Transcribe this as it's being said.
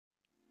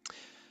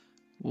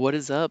What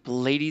is up,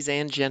 ladies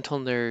and gentle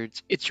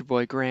nerds? It's your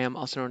boy Graham,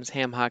 also known as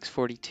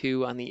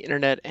HamHawks42 on the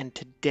internet, and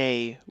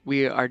today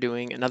we are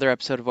doing another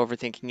episode of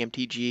Overthinking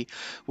MTG,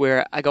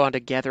 where I go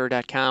onto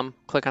Gatherer.com,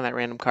 click on that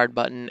random card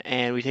button,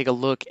 and we take a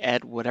look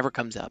at whatever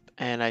comes up,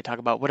 and I talk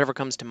about whatever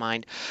comes to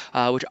mind,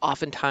 which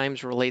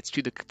oftentimes relates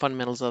to the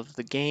fundamentals of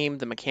the game,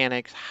 the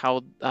mechanics,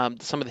 how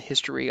some of the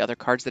history, other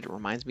cards that it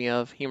reminds me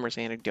of, humorous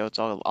anecdotes,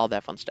 all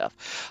that fun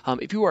stuff.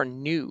 If you are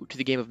new to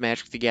the game of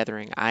Magic: The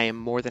Gathering, I am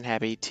more than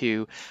happy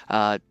to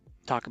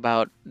talk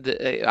about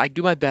I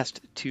do my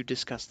best to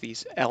discuss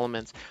these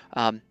elements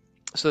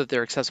so that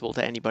they're accessible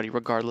to anybody,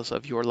 regardless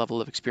of your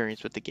level of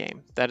experience with the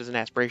game. That is an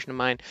aspiration of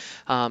mine.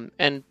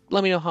 And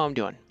let me know how I'm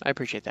doing. I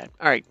appreciate that.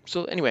 All right.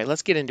 So anyway,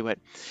 let's get into it.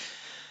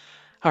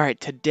 All right.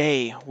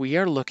 Today we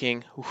are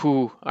looking.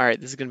 All right.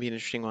 This is going to be an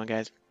interesting one,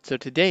 guys. So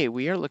today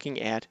we are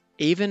looking at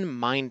Aven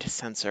Mind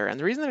Sensor. And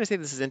the reason that I say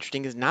this is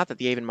interesting is not that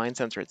the Aven Mind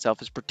Sensor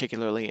itself is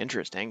particularly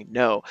interesting.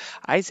 No,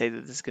 I say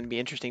that this is going to be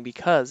interesting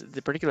because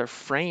the particular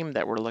frame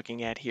that we're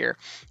looking at here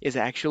is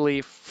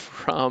actually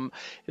from,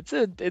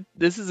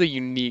 this is a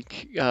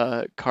unique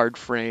card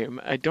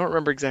frame. I don't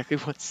remember exactly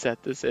what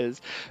set this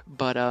is,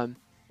 but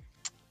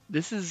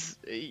this is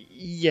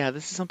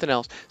something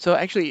else. So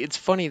actually, it's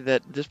funny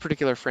that this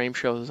particular frame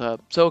shows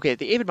up. So okay,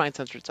 the Avid Mind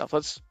Sensor itself.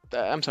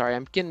 I'm sorry,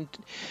 I'm getting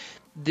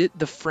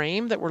the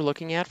frame that we're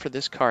looking at for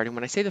this card, and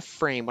when I say the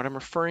frame, what I'm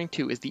referring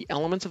to is the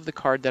elements of the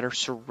card that are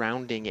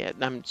surrounding it.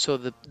 So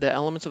the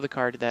elements of the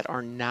card that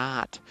are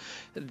not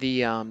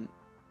the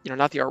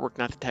not the artwork,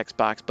 not the text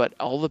box, but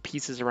all the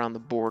pieces around the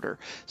border.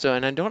 So,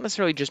 and I don't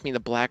necessarily just mean the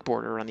black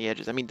border around the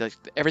edges. I mean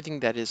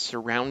everything that is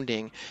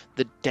surrounding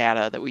the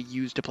data that we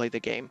use to play the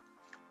game.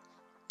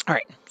 All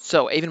right,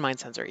 so Aven Mind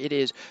Sensor, it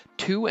is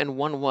 2 and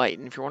 1 white,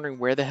 and if you're wondering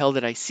where the hell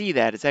did I see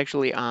that, it's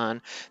actually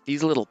on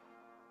these little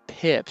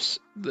pips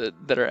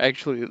that are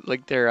actually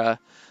like they're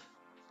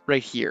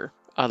right here,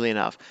 oddly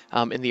enough,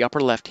 in the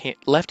upper left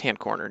hand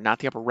corner, not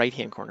the upper right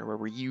hand corner where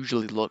we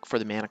usually look for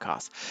the mana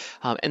cost.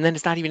 And then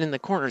it's not even in the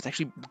corner; it's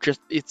actually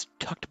it's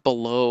tucked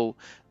below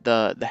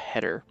the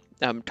header.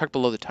 Tucked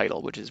below the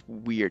title, which is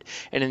weird.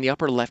 And in the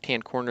upper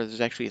left-hand corner,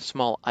 there's actually a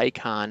small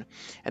icon,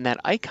 and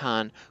that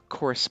icon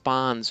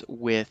corresponds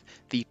with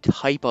the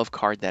type of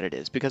card that it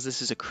is. Because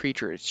this is a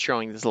creature, it's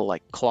showing this little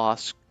like claw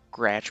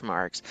scratch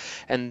marks,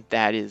 and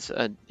that is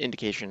an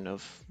indication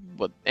of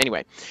what.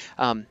 Anyway,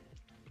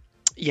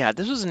 yeah,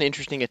 this was an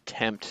interesting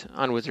attempt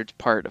on Wizards'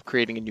 part of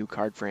creating a new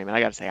card frame, and I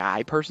gotta say,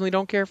 I personally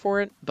don't care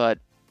for it, but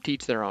to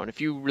each their own.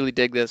 If you really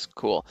dig this,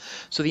 cool.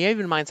 So the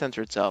Aven Mind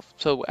Sensor itself.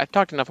 So I've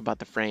talked enough about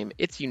the frame.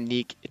 It's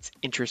unique. It's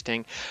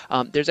interesting.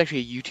 There's actually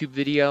a YouTube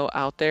video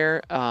out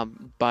there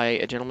by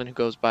a gentleman who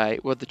goes by,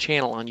 well, the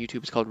channel on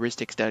YouTube is called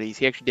Ristic Studies.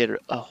 He actually did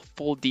a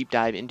full deep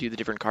dive into the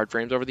different card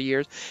frames over the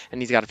years,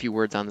 and he's got a few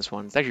words on this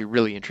one. It's actually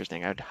really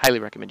interesting. I'd highly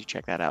recommend you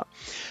check that out.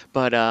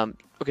 But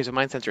okay, so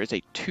Mind Sensor is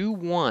a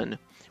 2/1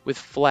 with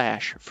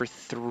flash for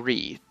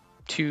 3.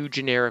 2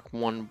 generic,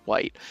 1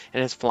 white,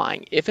 and it's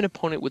flying. If an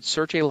opponent would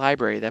search a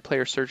library, that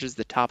player searches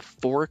the top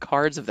 4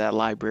 cards of that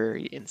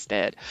library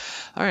instead.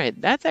 All right,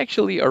 that's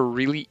actually a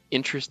really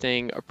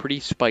interesting, a pretty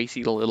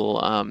spicy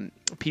little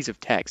piece of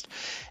text,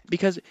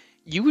 because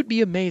you would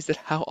be amazed at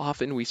how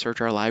often we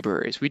search our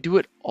libraries. We do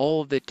it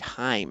all the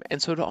time,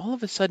 and so to all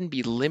of a sudden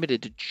be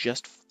limited to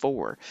just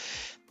 4,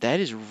 that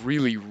is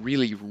really,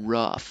 really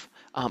rough.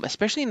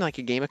 Especially in like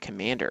a game of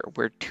Commander,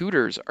 where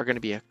tutors are going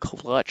to be a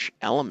clutch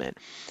element.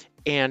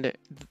 And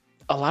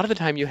a lot of the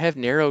time you have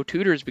narrow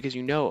tutors because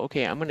you know,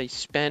 okay, I'm going to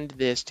spend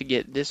this to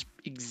get this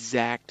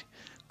exact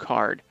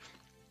card.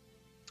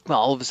 Well,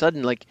 all of a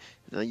sudden, like,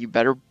 you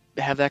better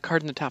have that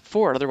card in the top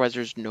 4, otherwise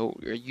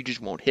you just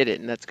won't hit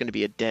it, and that's going to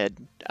be a dead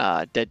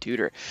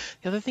tutor.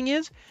 The other thing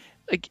is,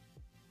 like,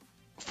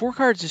 4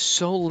 cards is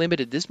so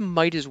limited, this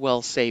might as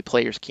well say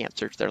players can't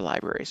search their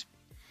libraries.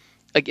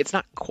 Like, it's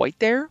not quite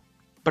there,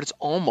 but it's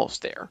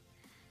almost there.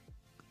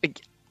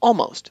 Like,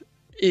 almost.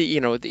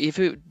 If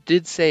it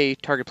did say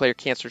target player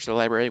can't search the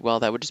library, well,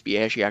 that would just be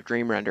Ashiok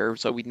Dreamrender,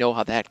 so we know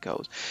how that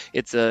goes.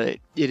 It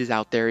is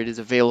out there, it is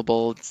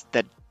available,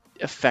 that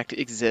effect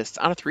exists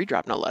on a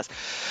 3-drop, no less.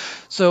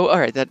 So, all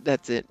right,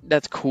 that's it.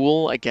 That's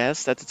cool, I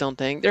guess. That's its own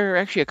thing. There are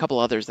actually a couple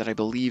others that I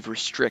believe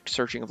restrict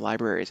searching of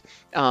libraries.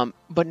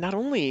 But not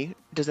only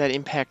does that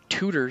impact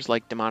tutors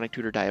like Demonic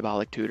Tutor,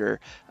 Diabolic Tutor,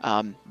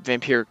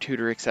 Vampiric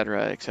Tutor,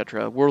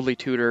 etc., Worldly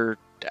Tutor,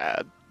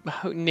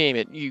 name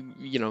it,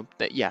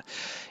 yeah.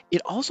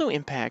 It also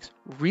impacts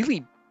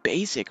really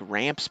basic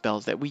ramp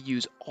spells that we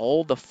use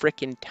all the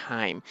frickin'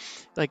 time.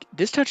 Like,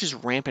 this touches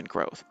rampant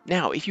growth.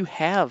 Now, if you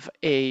have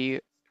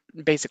a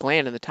basic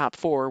land in the top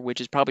 4,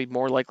 which is probably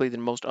more likely than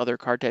most other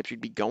card types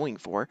you'd be going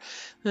for,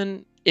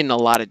 then in a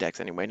lot of decks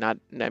anyway,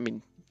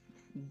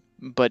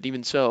 but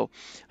even so,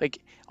 like,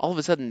 all of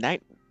a sudden that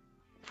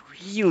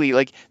really,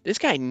 like, this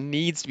guy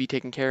needs to be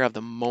taken care of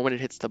the moment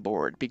it hits the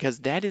board, because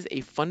that is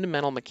a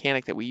fundamental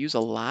mechanic that we use a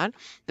lot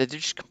that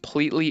just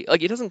completely,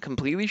 like, it doesn't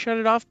completely shut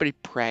it off, but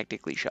it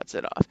practically shuts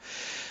it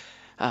off.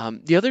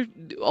 The other,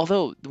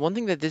 although the one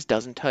thing that this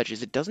doesn't touch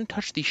is it doesn't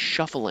touch the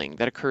shuffling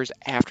that occurs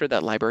after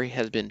that library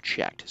has been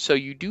checked. So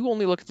you do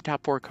only look at the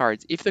top 4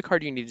 cards. If the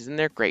card you need is in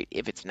there, great.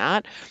 If it's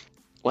not,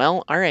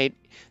 well, all right.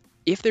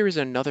 If there is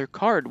another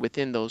card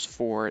within those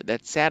 4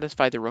 that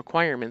satisfy the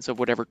requirements of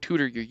whatever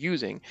tutor you're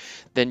using,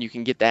 then you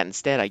can get that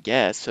instead, I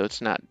guess. So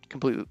it's not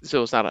completely,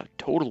 so it's not a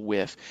total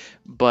whiff,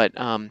 but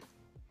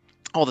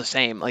all the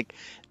same, like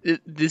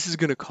this is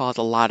going to cause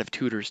a lot of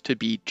tutors to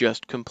be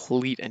just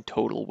complete and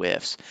total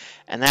whiffs,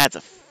 and that's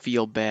a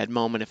feel bad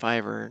moment if I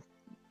ever,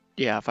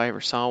 yeah, if I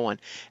ever saw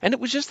one. And it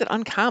was just that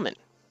uncommon.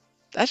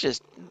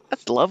 That's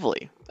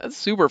lovely. That's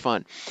super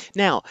fun.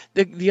 Now,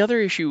 the other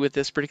issue with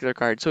this particular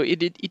card, so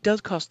it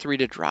does cost 3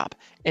 to drop,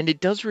 and it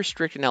does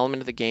restrict an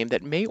element of the game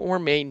that may or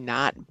may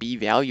not be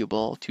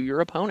valuable to your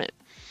opponent.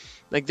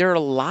 Like there are a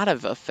lot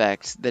of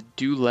effects that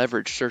do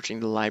leverage searching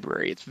the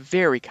library. It's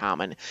very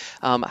common.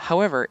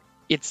 However,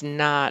 it's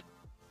not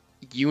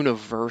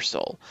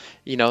universal.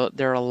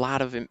 There are a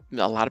lot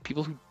of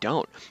people who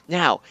don't.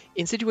 Now,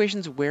 in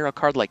situations where a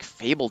card like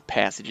Fabled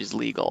Passage is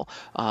legal,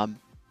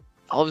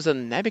 all of a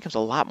sudden that becomes a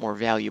lot more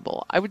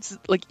valuable. I would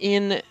like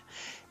in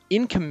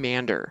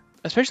Commander,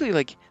 especially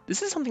like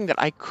this is something that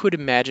I could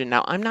imagine.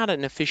 Now, I'm not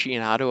an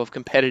aficionado of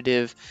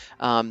competitive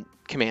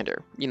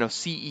Commander,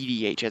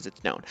 CEDH as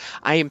it's known.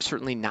 I am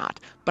certainly not,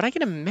 but I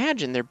can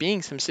imagine there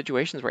being some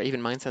situations where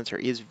even Mind Sensor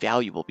is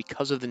valuable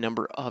because of the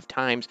number of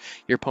times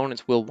your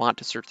opponents will want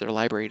to search their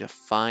library to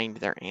find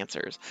their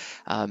answers.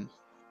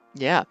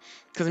 Yeah,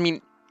 because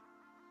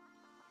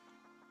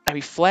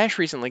Flash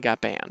recently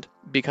got banned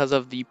because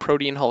of the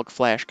Protean Hulk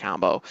Flash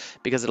combo,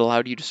 because it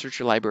allowed you to search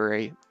your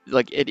library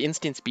like at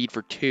instant speed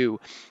for 2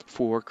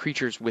 for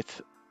creatures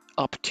with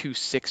up to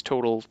 6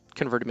 total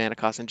converted mana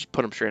cost and just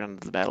put them straight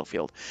onto the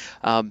battlefield.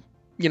 It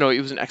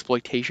was an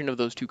exploitation of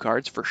those 2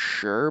 cards for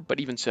sure,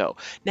 but even so.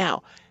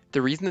 Now,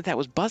 the reason that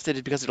was busted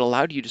is because it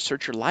allowed you to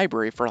search your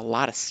library for a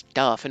lot of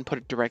stuff and put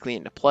it directly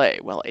into play.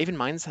 Well, Aven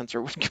Mind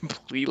Sensor would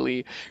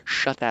completely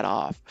shut that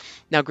off.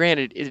 Now,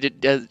 granted, it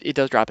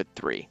does drop at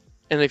 3.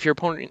 And if your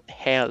opponent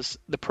has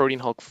the Protean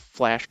Hulk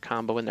Flash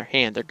combo in their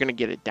hand, they're going to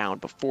get it down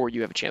before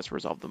you have a chance to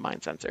resolve the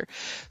Mind Sensor.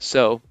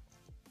 So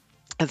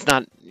it's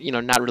not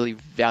really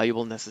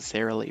valuable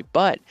necessarily.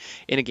 But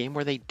in a game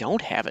where they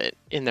don't have it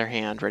in their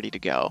hand ready to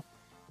go,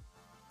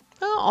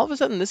 well, all of a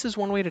sudden this is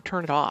one way to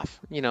turn it off.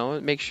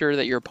 Make sure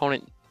that your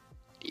opponent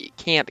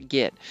can't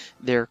get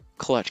their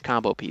clutch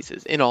combo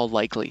pieces in all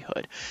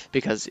likelihood.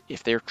 Because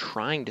if they're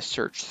trying to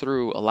search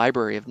through a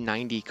library of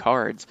 90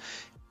 cards,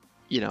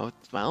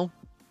 well,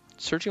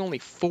 searching only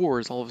 4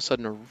 is all of a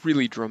sudden a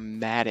really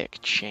dramatic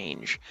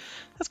change.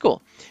 That's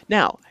cool.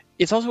 Now,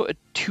 it's also a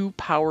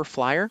 2-power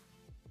flyer,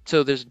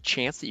 so there's a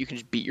chance that you can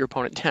just beat your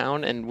opponent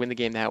down and win the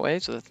game that way,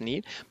 so that's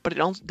neat. But it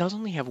also does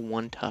only have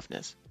 1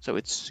 toughness, so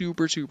it's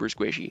super, super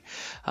squishy,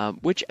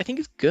 which I think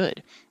is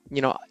good.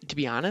 To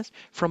be honest,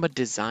 from a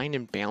design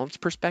and balance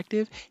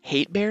perspective,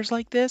 hate bears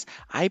like this,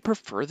 I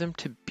prefer them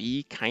to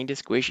be kind of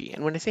squishy.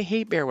 And when I say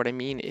hate bear, what I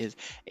mean is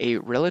a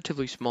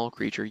relatively small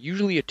creature,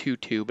 usually a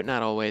 2/2, but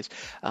not always.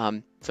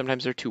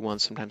 Sometimes they're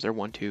 2/1s, sometimes they're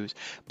 1/2s,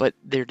 but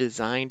they're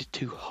designed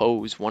to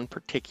hose one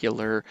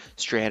particular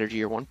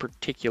strategy or one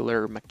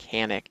particular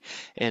mechanic,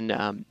 and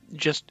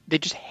they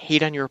just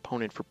hate on your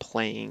opponent for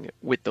playing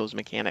with those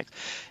mechanics.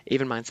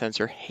 Even Mind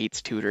Sensor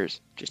hates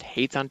tutors, just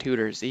hates on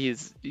tutors.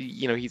 He's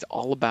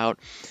all about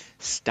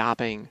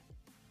stopping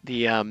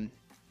the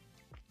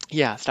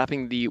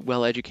stopping the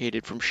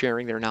well-educated from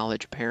sharing their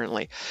knowledge,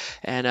 apparently.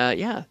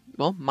 And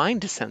well,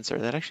 Mind Sensor,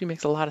 that actually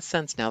makes a lot of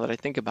sense now that I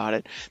think about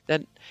it.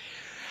 That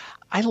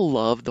I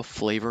love the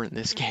flavor in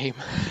this game.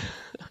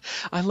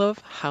 I love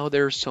how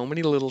there are so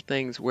many little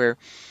things where,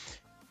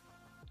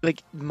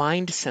 like,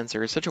 Mind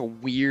Sensor is such a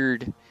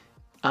weird,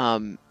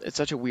 it's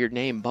such a weird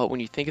name, but when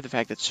you think of the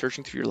fact that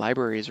searching through your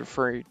library is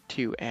referred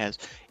to as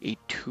a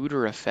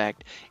tutor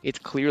effect, it's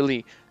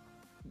clearly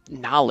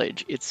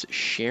knowledge, it's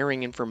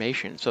sharing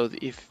information. So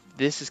if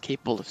this is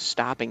capable of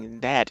stopping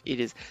that, it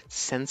is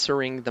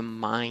censoring the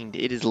mind,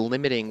 it is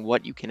limiting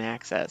what you can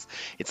access.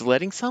 It's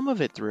letting some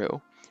of it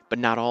through, but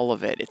not all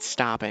of it. It's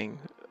stopping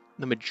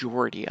the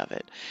majority of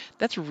it.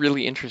 That's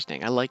really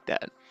interesting. I like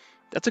that.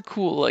 That's a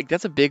cool,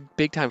 that's a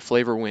big time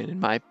flavor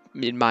win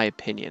in my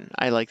opinion.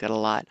 I like that a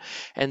lot.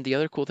 And the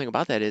other cool thing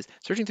about that is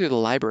searching through the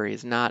library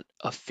is not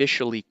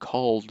officially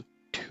called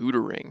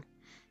tutoring.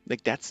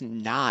 Like that's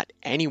not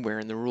anywhere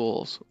in the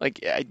rules.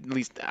 At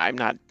least I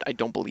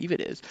don't believe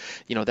it is.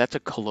 That's a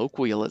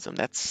colloquialism.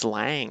 That's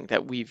slang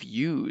that we've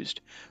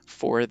used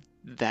for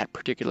that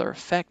particular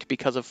effect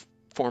because of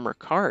former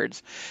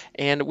cards,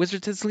 and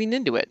Wizards has leaned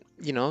into it.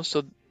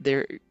 So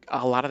there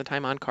a lot of the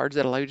time on cards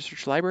that allow you to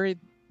search the library,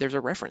 there's a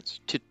reference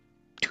to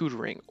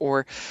tutoring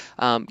or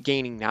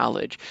gaining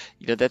knowledge.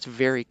 That's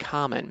very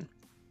common.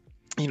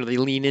 They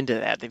lean into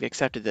that. They've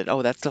accepted that,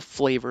 oh, that's the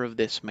flavor of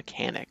this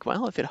mechanic.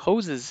 Well, if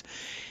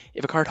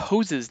a card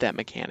hoses that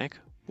mechanic,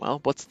 Well,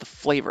 what's the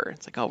flavor?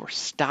 It's like, oh, we're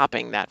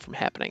stopping that from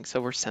happening,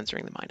 so we're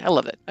censoring the mind. I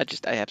love it.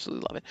 I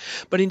absolutely love it.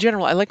 But in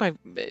general, I like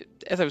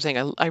as I was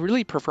saying, I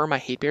really prefer my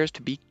hate bears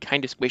to be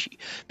kind of squishy,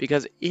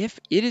 because if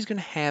it is going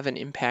to have an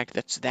impact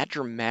that's that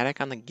dramatic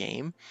on the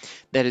game,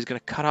 that is going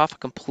to cut off a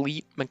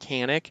complete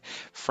mechanic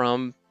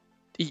from,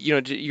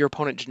 your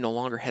opponent just no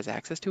longer has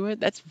access to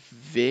it, that's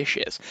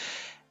vicious.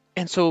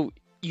 And so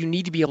you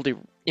need to be able to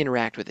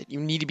interact with it. You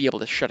need to be able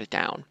to shut it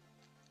down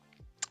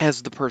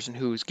as the person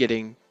who's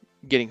getting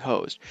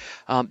hosed.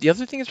 The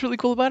other thing that's really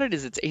cool about it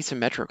is it's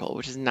asymmetrical,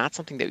 which is not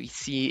something that we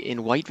see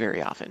in white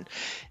very often.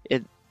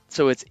 It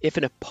so it's if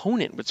an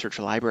opponent would search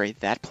a library,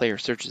 that player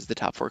searches the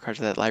top 4 cards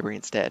of that library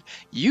instead.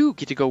 You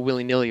get to go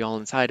willy-nilly all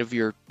inside of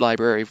your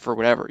library for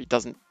whatever. It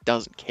doesn't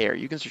care.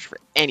 You can search for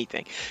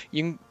anything.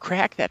 You can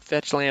crack that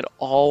fetch land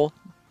all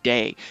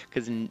day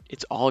because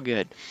it's all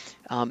good.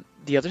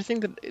 The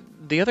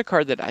other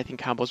card that I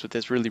think combos with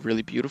this really,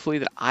 really beautifully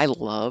that I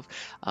love,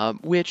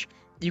 which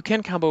you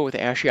can combo with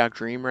Ashiok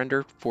Dream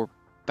Render for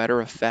better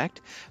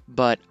effect,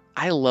 but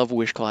I love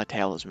Wishclaw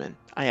Talisman.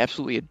 I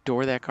absolutely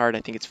adore that card.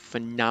 I think it's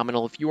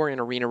phenomenal. If you are in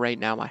Arena right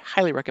now, I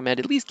highly recommend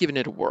at least giving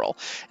it a whirl,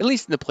 at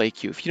least in the play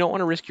queue. If you don't want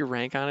to risk your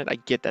rank on it, I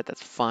get that.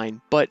 That's fine.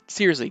 But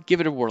seriously,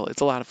 give it a whirl.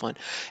 It's a lot of fun.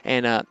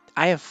 And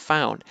I have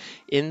found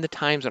in the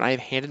times when I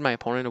have handed my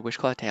opponent a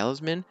Wishclaw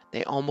Talisman,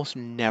 they almost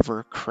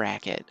never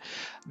crack it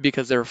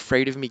because they're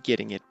afraid of me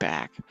getting it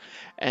back.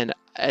 And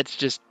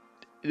that's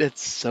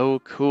so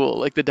cool.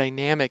 Like the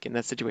dynamic in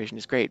that situation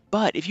is great.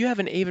 But if you have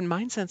an Aven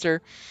Mind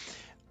Sensor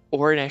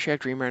or an Ashiok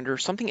Dream Render or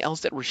something else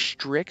that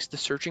restricts the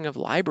searching of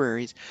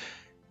libraries,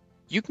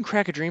 you can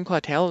crack a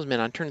Dreamclaw Talisman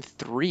on turn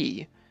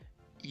 3.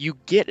 You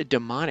get a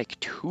Demonic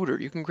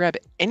Tutor. You can grab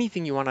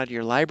anything you want out of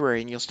your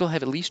library and you'll still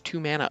have at least 2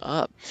 mana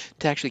up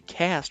to actually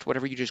cast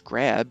whatever you just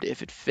grabbed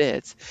if it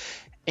fits.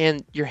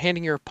 And you're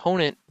handing your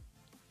opponent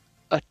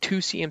a 2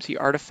 CMC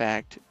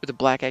artifact with a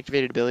black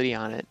activated ability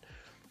on it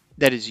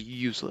that is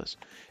useless.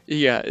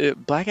 Yeah,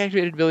 black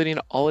activated ability,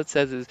 and all it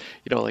says is,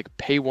 like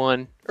pay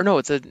 1, or no,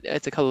 it's a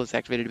colorless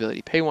activated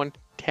ability. Pay 1,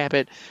 tap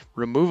it,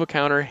 remove a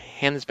counter,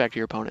 hand this back to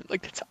your opponent.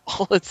 Like that's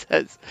all it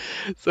says.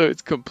 So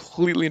it's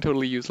completely and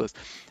totally useless.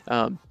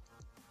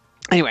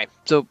 Anyway,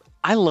 so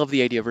I love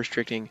the idea of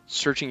restricting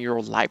searching your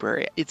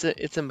library.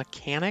 It's a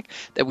mechanic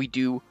that we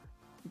do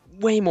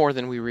way more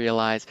than we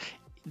realize.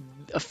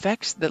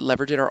 Effects that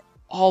leverage it are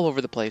all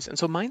over the place, and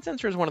so Mind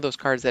Sensor is one of those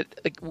cards that,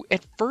 like,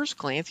 at first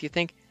glance, you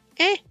think,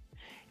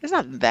 it's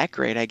not that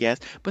great, I guess.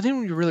 But then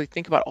when you really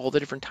think about all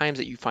the different times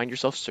that you find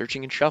yourself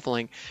searching and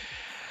shuffling,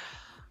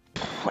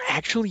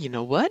 actually, you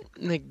know what?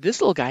 Like this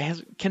little guy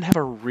can have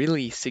a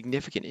really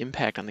significant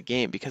impact on the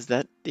game because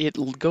that it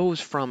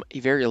goes from a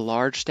very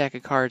large stack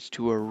of cards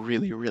to a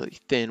really, really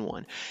thin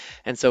one.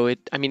 And so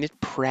it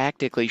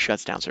practically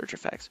shuts down search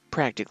effects.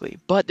 Practically.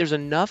 But there's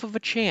enough of a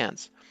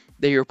chance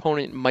that your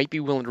opponent might be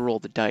willing to roll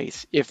the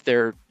dice if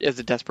they're as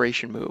a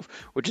desperation move,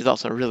 which is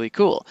also really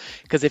cool.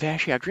 Because if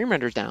Ashiok Dream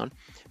Render's down,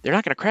 they're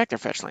not going to crack their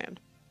fetch land.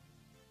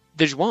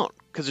 They just won't,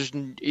 because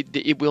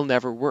it will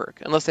never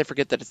work unless they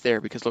forget that it's there,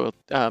 because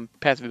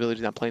passive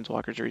abilities on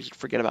planeswalkers are easy to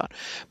forget about.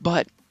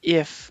 But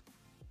if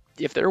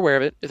they're aware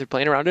of it, if they're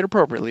playing around it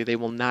appropriately, they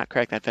will not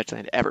crack that fetch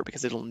land ever,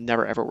 because it'll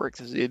never ever work.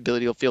 The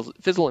ability will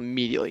fizzle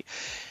immediately.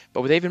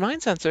 But with Aven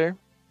Mind Sensor,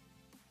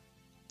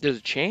 there's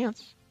a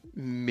chance.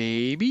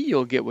 Maybe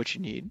you'll get what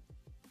you need.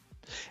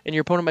 And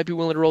your opponent might be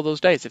willing to roll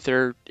those dice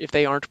if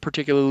they aren't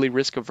particularly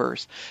risk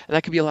averse, and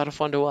that could be a lot of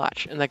fun to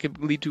watch, and that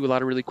could lead to a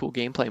lot of really cool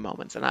gameplay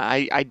moments. And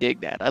I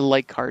dig that. I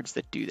like cards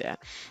that do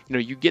that.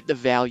 You get the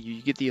value,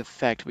 you get the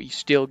effect, but you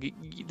still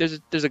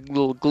there's a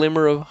little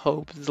glimmer of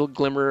hope, there's a little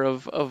glimmer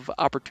of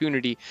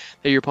opportunity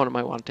that your opponent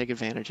might want to take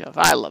advantage of.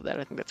 I love that.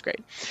 I think that's great.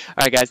 All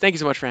right, guys, thank you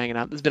so much for hanging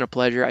out. This has been a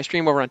pleasure. I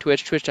stream over on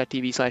Twitch,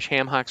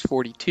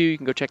 twitch.tv/hamhawks42. You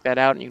can go check that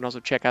out, and you can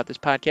also check out this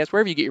podcast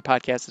wherever you get your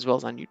podcasts, as well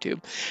as on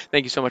YouTube.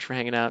 Thank you so much for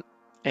hanging out,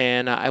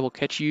 and I will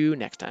catch you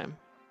next time.